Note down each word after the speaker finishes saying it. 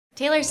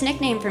Taylor's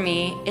nickname for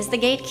me is the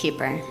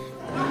Gatekeeper.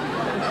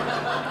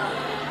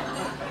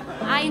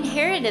 I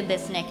inherited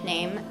this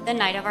nickname the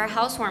night of our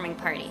housewarming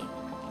party,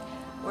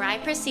 where I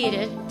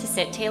proceeded to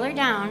sit Taylor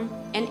down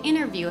and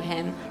interview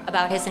him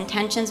about his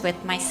intentions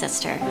with my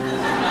sister.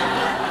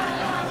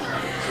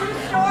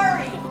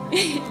 Story.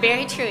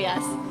 Very true,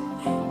 yes.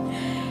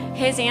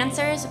 His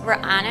answers were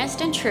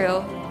honest and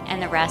true, and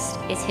the rest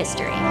is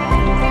history.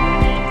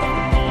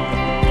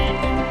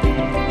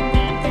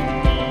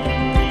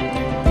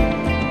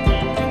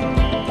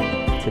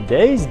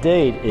 Today's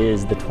date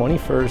is the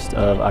 21st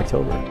of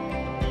October.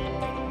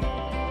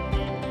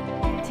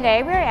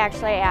 Today we're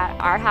actually at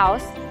our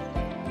house.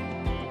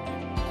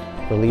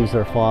 The leaves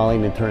are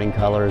falling and turning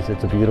colors.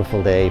 It's a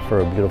beautiful day for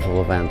a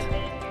beautiful event.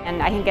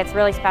 And I think it's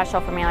really special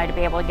for Mallory to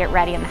be able to get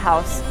ready in the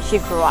house she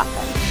grew up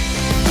in.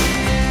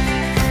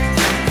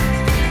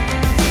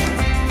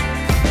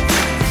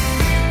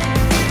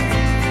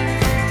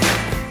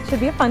 Should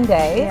be a fun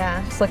day.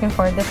 Yeah. Just looking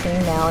forward to seeing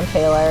Mal and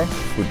Taylor.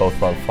 We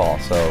both love fall,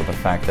 so the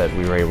fact that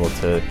we were able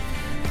to,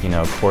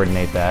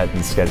 coordinate that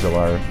and schedule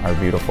our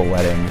beautiful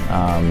wedding,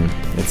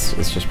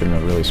 it's just been a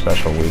really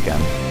special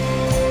weekend.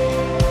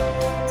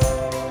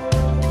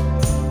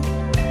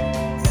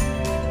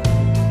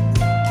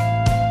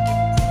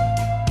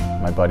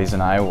 My buddies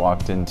and I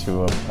walked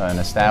into an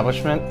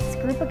establishment. This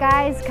group of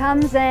guys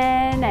comes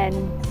in,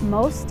 and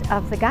most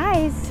of the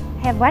guys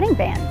have wedding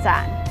bands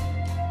on.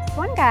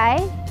 One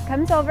guy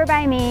comes over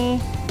by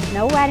me,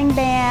 no wedding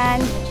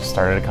band. Just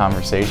started a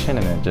conversation,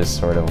 and it just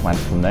sort of went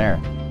from there.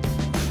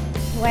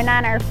 Went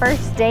on our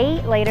first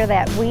date later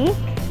that week.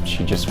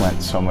 She just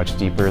went so much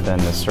deeper than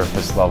the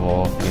surface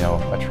level,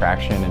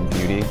 attraction and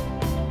beauty.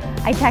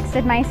 I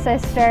texted my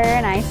sister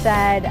and I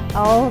said,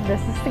 "Oh,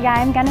 this is the guy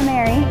I'm gonna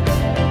marry."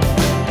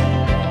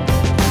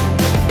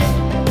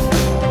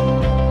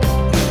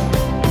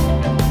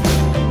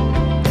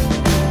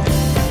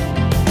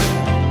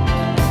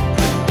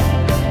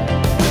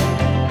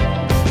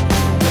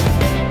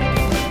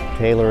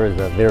 Taylor is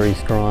a very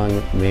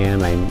strong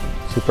man. I'm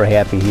super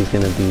happy he's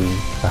going to be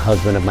the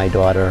husband of my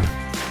daughter.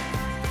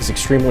 He's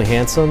extremely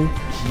handsome.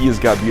 He has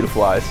got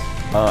beautiful eyes,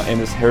 and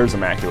his hair is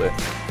immaculate.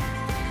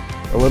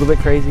 A little bit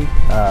crazy,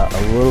 a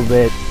little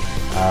bit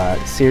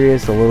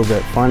serious, a little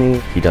bit funny.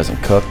 He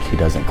doesn't cook, he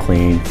doesn't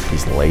clean,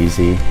 he's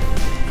lazy.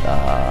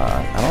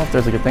 I don't know if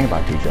there's a good thing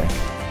about DJ.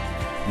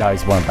 No,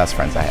 he's one of the best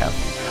friends I have.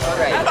 All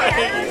right. I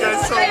hate you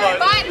guys so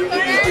much.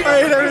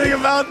 I hate everything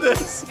about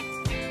this.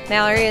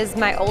 Mallory is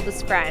my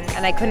oldest friend,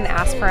 and I couldn't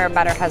ask for a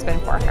better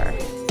husband for her.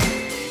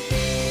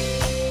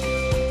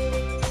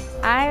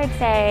 I would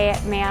say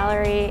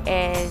Mallory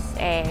is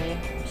a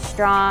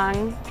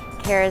strong,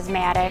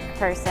 charismatic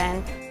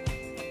person.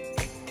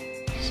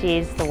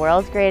 She's the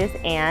world's greatest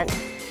aunt.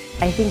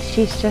 I think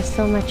she's just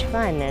so much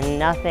fun, and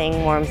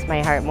nothing warms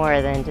my heart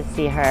more than to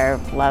see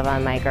her love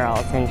on my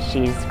girls, and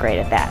she's great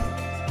at that.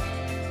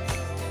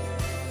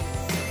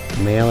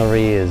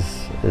 Mallory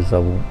is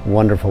a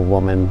wonderful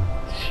woman.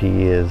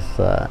 She is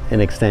an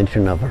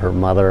extension of her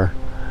mother,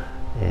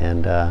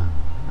 and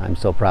I'm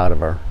so proud of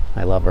her.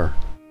 I love her.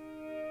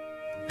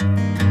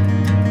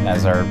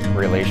 As our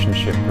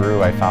relationship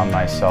grew, I found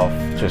myself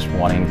just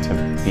wanting to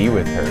be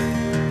with her.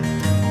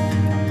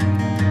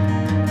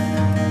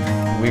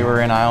 We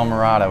were in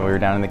Islamorada, we were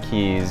down in the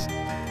Keys.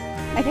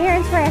 My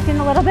parents were acting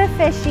a little bit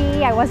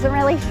fishy. I wasn't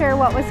really sure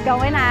what was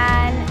going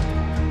on.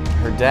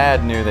 Her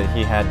dad knew that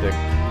he had to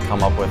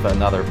come up with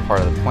another part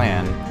of the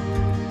plan.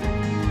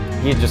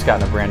 He had just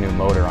gotten a brand new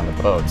motor on the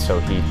boat, so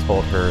he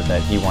told her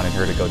that he wanted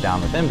her to go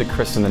down with him to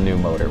christen the new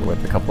motor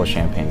with a couple of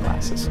champagne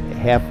glasses.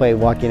 Halfway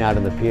walking out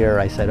of the pier,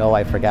 I said, "Oh,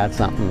 I forgot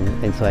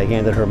something." And so I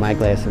handed her my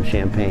glass of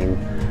champagne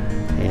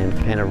and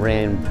kind of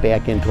ran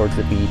back in towards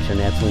the beach, and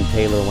that's when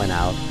Taylor went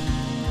out.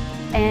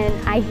 And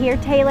I hear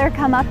Taylor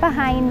come up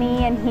behind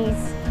me, and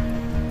he's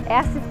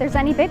asked if there's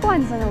any big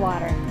ones in the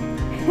water.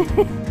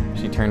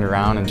 She turned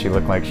around and she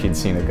looked like she'd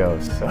seen a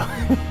ghost, so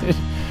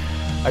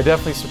I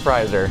definitely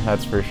surprised her,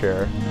 that's for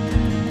sure.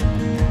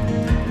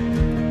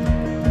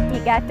 He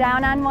got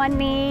down on one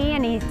knee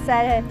and he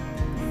said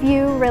a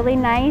few really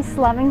nice,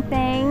 loving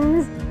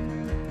things.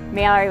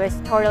 Mallory was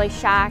totally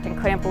shocked and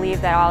couldn't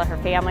believe that all of her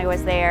family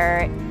was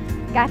there.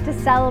 Got to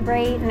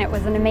celebrate, and it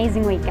was an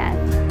amazing weekend.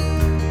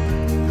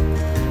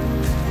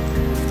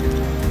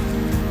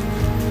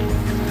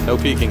 No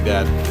peeking,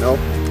 Dad. Nope.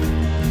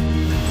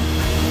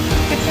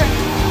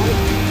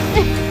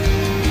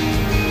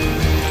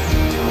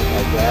 Oh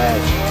my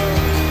gosh.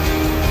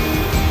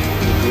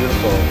 You're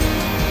beautiful.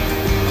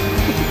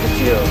 Look at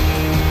you.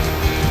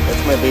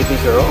 That's my baby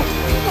girl.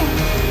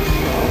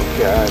 Oh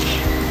gosh.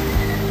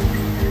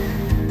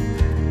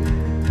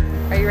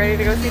 Are you ready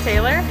to go see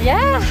Taylor?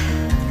 Yeah.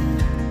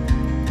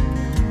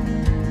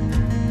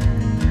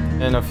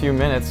 In a few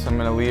minutes, I'm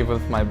going to leave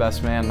with my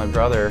best man, my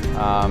brother,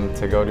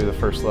 to go do the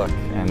first look.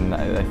 And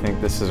I think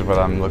this is what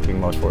I'm looking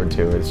most forward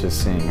to, is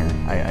just seeing her.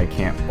 I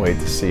can't wait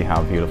to see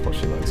how beautiful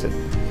she looks. It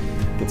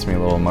gets me a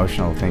little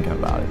emotional thinking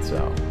about it,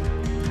 so.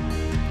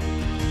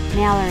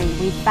 Mallory,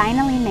 we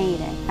finally made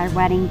it, our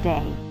wedding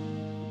day.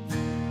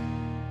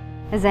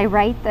 As I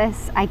write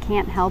this, I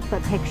can't help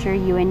but picture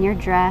you in your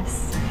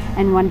dress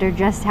and wonder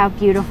just how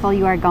beautiful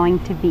you are going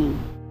to be.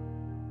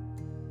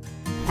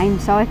 I'm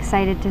so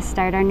excited to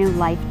start our new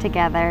life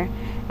together,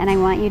 and I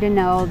want you to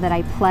know that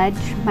I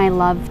pledge my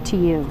love to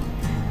you.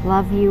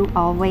 Love you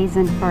always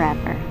and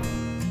forever.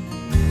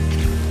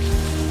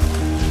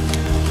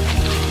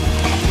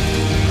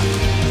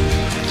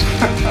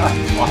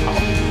 Wow.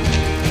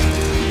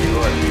 You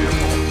are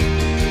beautiful.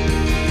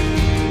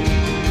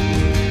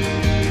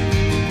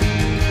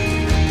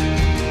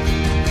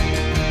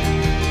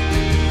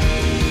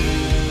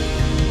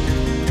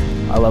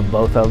 I love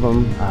both of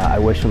them. I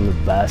wish them the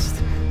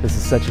best. This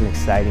is such an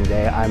exciting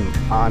day. I'm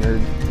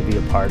honored to be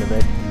a part of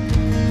it.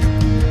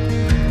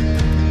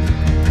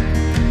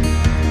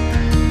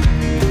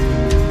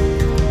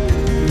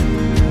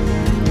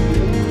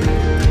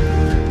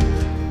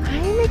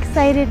 I'm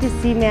excited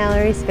to see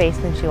Mallory's face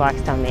when she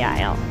walks down the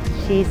aisle.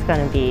 She's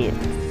going to be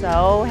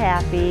so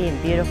happy and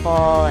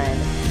beautiful, and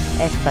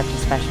it's such a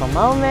special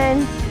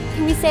moment.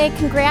 Can we say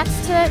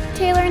congrats to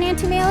Taylor and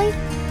Auntie Mallory?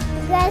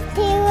 Congrats,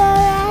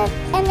 Taylor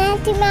and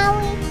Auntie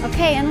Mallory.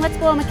 Okay, and let's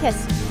blow them a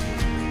kiss.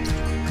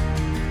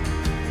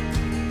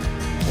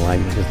 Well,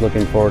 I'm just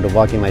looking forward to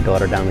walking my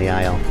daughter down the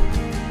aisle.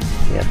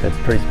 Yeah, that's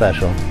pretty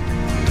special.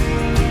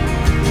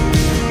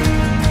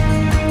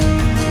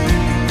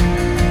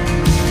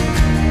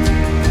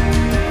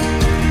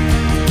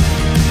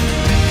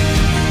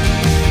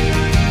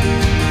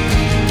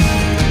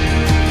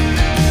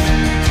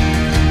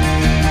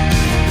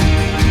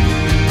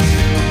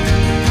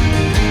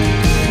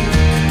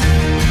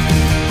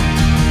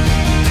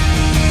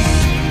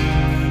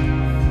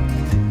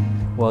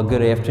 Well,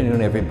 good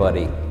afternoon,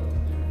 everybody.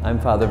 I'm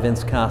Father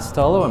Vince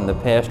Costello. I'm the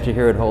pastor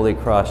here at Holy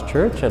Cross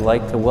Church. I'd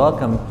like to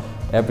welcome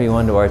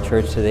everyone to our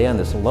church today on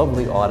this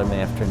lovely autumn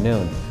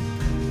afternoon.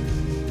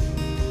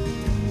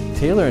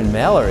 Taylor and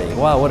Mallory,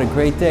 wow, what a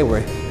great day.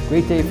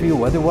 Great day for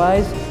you.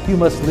 Otherwise, you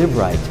must live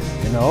right,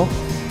 you know?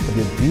 It'll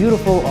be a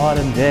beautiful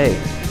autumn day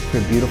for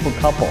a beautiful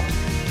couple.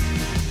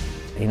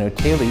 You know,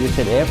 Taylor, you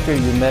said after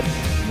you met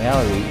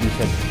Mallory, you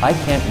said, I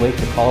can't wait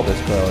to call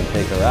this girl and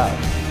take her out.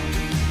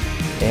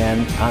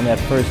 And on that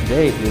first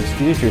date, you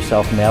excused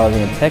yourself,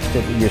 Mallory, and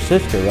texted your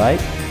sister,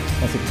 right?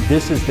 I said,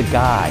 this is the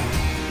guy.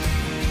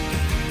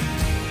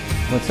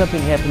 When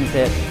something happens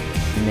that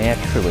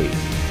naturally,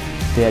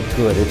 that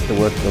good, it's the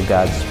work of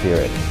God's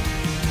Spirit.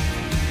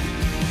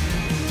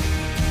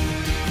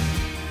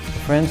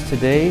 Friends,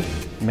 today,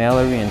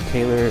 Mallory and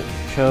Taylor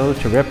chose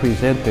to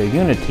represent their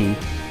unity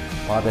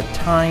by the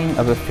tying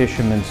of a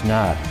fisherman's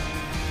knot,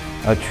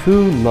 a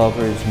true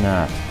lover's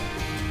knot.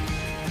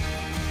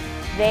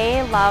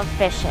 They love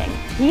fishing.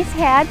 He's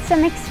had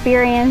some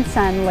experience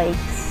on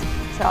lakes,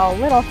 so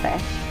little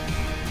fish.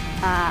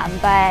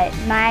 But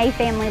my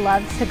family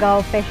loves to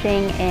go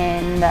fishing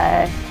in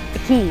the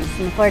Keys,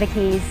 in the Florida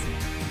Keys.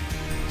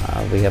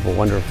 We have a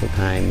wonderful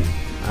time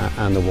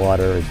on the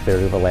water. It's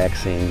very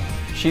relaxing.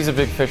 She's a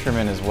big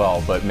fisherman as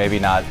well, but maybe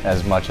not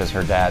as much as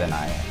her dad and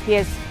I. He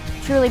has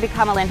truly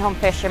become a Lindholm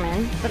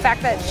fisherman. The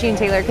fact that she and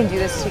Taylor can do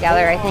this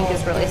together, I think,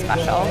 is really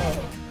special.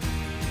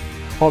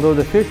 Although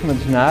the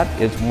fisherman's knot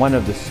is one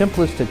of the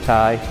simplest to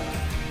tie,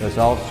 it is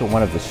also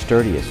one of the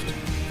sturdiest.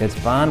 Its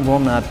bond will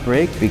not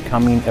break,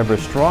 becoming ever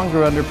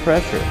stronger under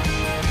pressure.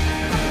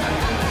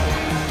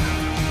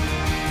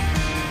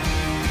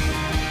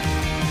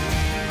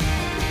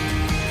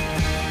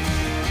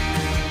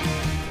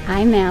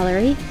 I,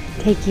 Mallory,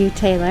 take you,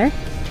 Taylor,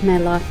 to my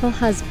lawful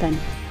husband,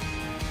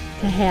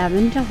 to have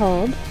and to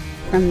hold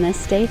from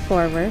this day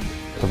forward.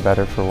 For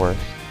better, for worse,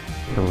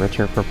 for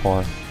richer, for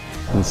poor,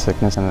 in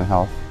sickness and in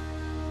health,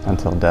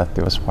 until death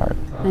do us part.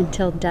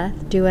 Until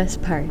death do us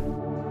part.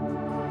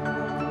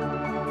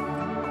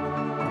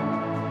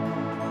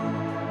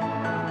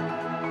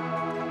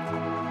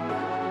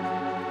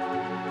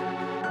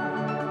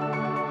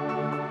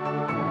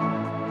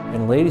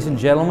 And ladies and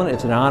gentlemen,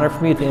 it's an honor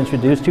for me to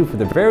introduce to you for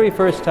the very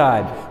first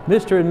time,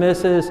 Mr. and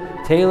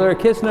Mrs. Taylor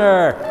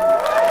Kistner.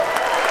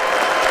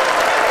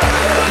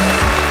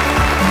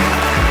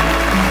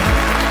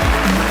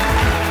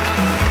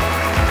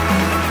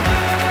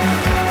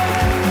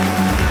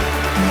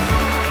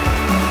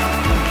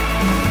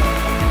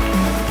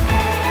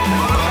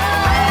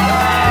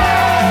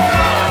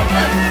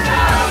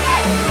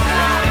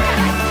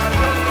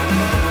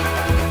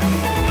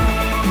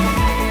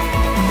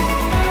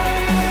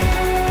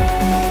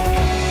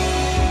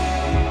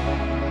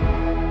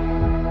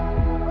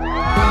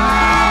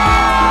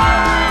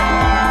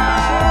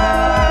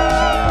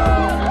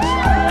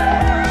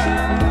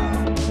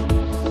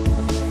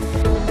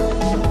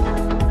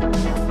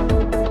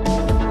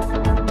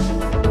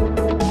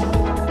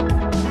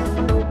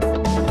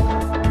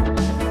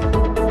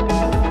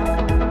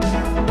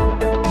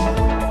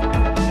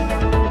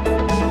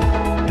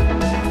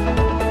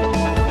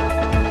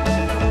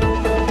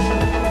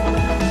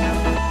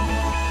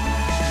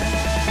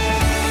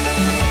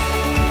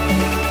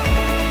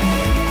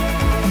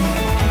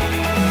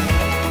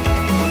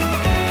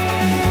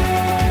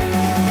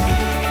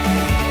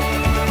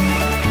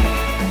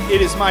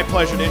 is my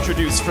pleasure to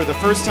introduce for the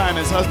first time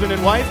as husband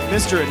and wife,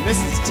 Mr. and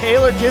Mrs.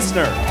 Taylor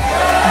Kistner.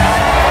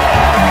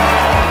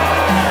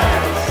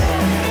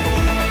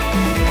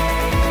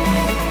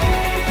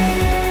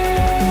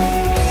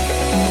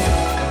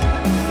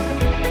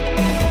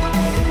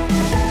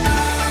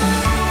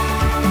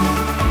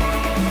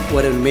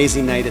 What an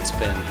amazing night it's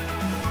been.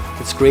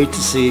 It's great to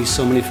see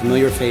so many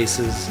familiar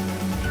faces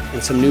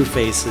and some new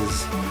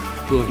faces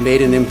who have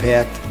made an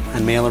impact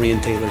on Mallory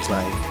and Taylor's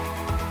life.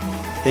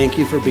 Thank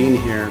you for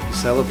being here to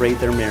celebrate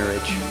their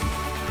marriage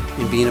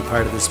and being a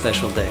part of this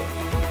special day.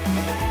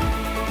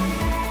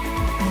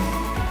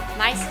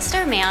 My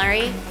sister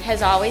Mallory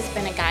has always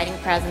been a guiding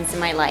presence in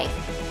my life.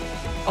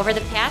 Over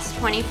the past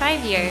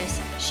 25 years,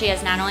 she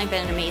has not only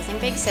been an amazing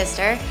big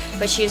sister,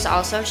 but she has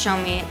also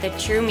shown me the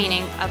true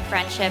meaning of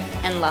friendship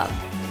and love.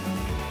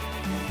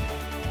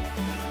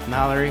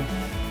 Mallory,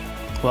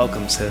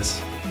 welcome,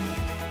 sis.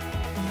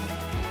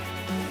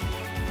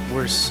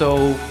 We're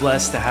so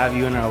blessed to have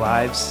you in our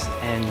lives,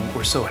 and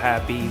we're so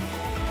happy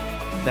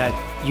that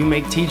you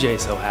make TJ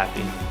so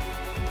happy.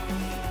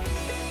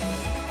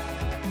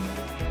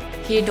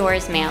 He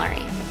adores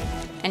Mallory,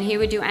 and he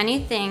would do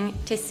anything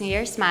to see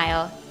her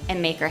smile and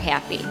make her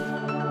happy.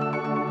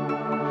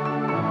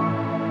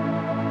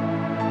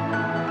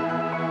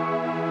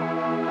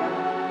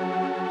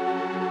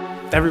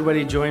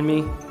 Everybody join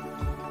me.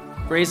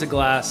 Raise a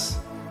glass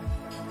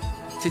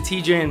to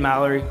TJ and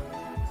Mallory.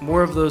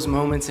 More of those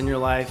moments in your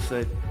life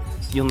that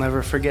you'll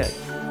never forget.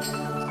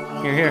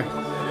 Here.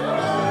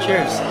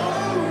 Cheers.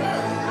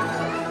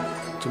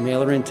 To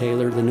Mallory and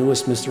Taylor, the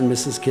newest Mr. and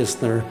Mrs.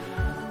 Kistner,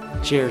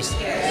 cheers.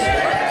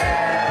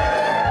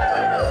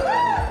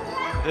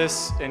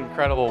 This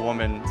incredible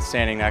woman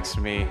standing next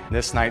to me,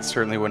 this night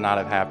certainly would not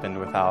have happened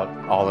without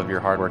all of your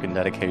hard work and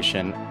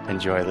dedication.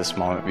 Enjoy this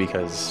moment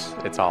because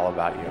it's all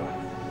about you.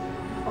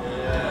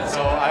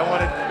 So I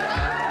want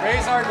to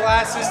raise our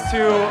glasses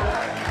to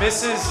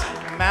Mrs.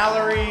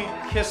 Mallory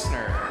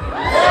Kistner.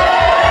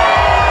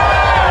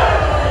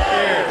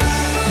 Cheers.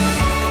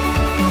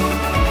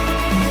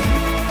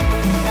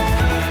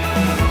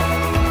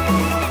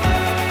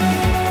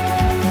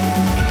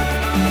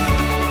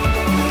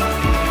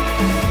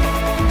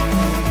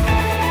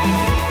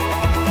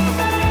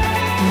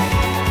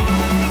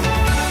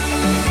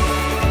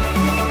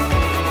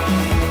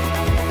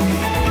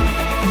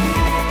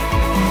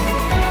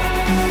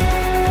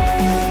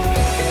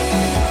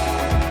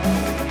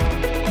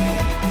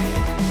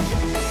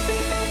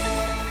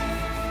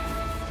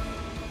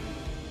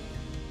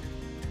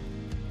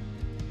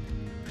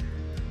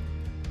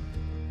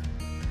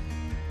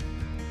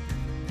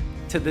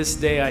 To this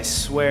day, I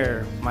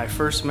swear, my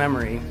first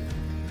memory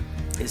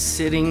is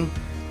sitting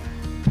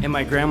in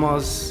my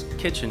grandma's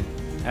kitchen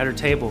at her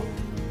table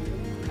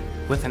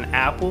with an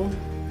apple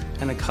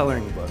and a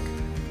coloring book.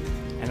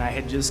 And I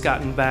had just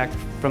gotten back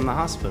from the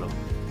hospital.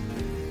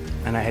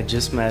 And I had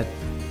just met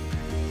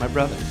my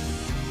brother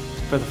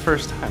for the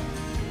first time.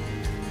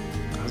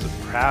 I was a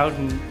proud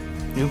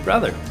new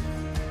brother.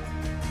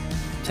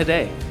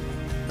 Today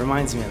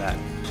reminds me of that.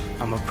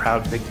 I'm a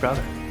proud big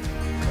brother.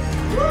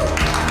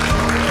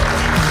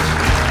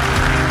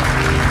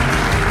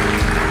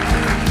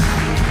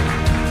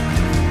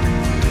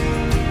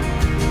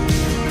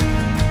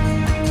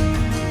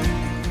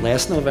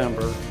 Last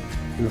November,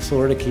 in the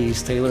Florida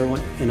Keys, Taylor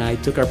and I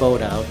took our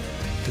boat out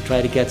to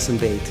try to get some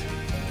bait.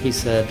 He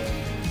said,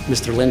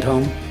 "Mr.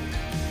 Lindholm,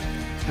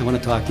 I want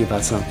to talk to you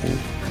about something."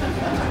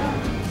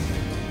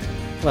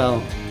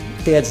 Well,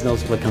 Dad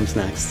knows what comes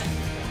next.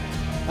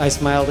 I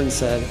smiled and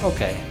said,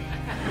 "Okay."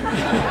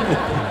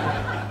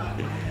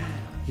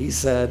 He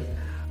said,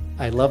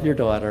 "I love your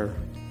daughter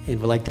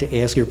and would like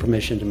to ask your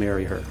permission to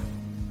marry her."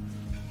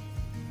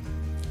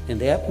 In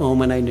that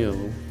moment, I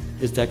knew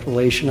his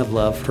declaration of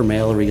love for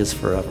Mallory is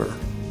forever.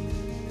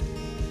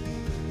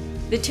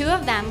 The two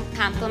of them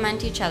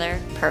complement each other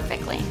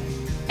perfectly.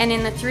 And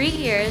in the 3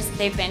 years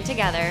they've been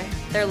together,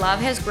 their love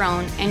has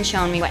grown and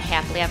shown me what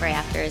happily ever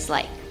after is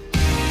like.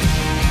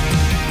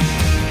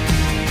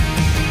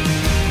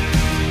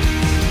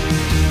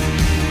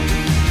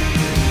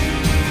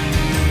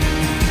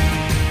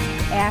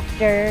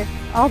 After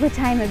all the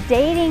time of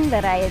dating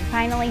that I had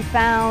finally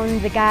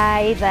found the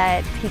guy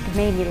that he could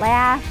make me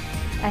laugh.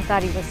 I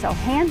thought he was so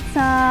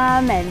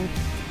handsome, and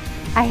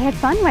I had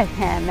fun with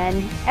him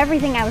and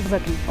everything I was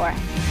looking for.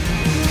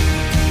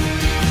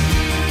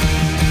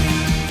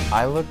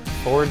 I look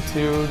forward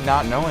to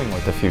not knowing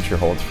what the future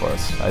holds for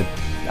us.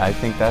 I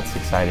think that's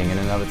exciting in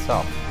and of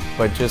itself.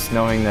 But just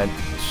knowing that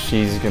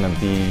she's going to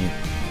be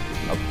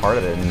a part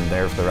of it and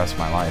there for the rest of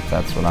my life,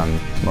 that's what I'm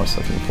most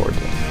looking forward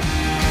to.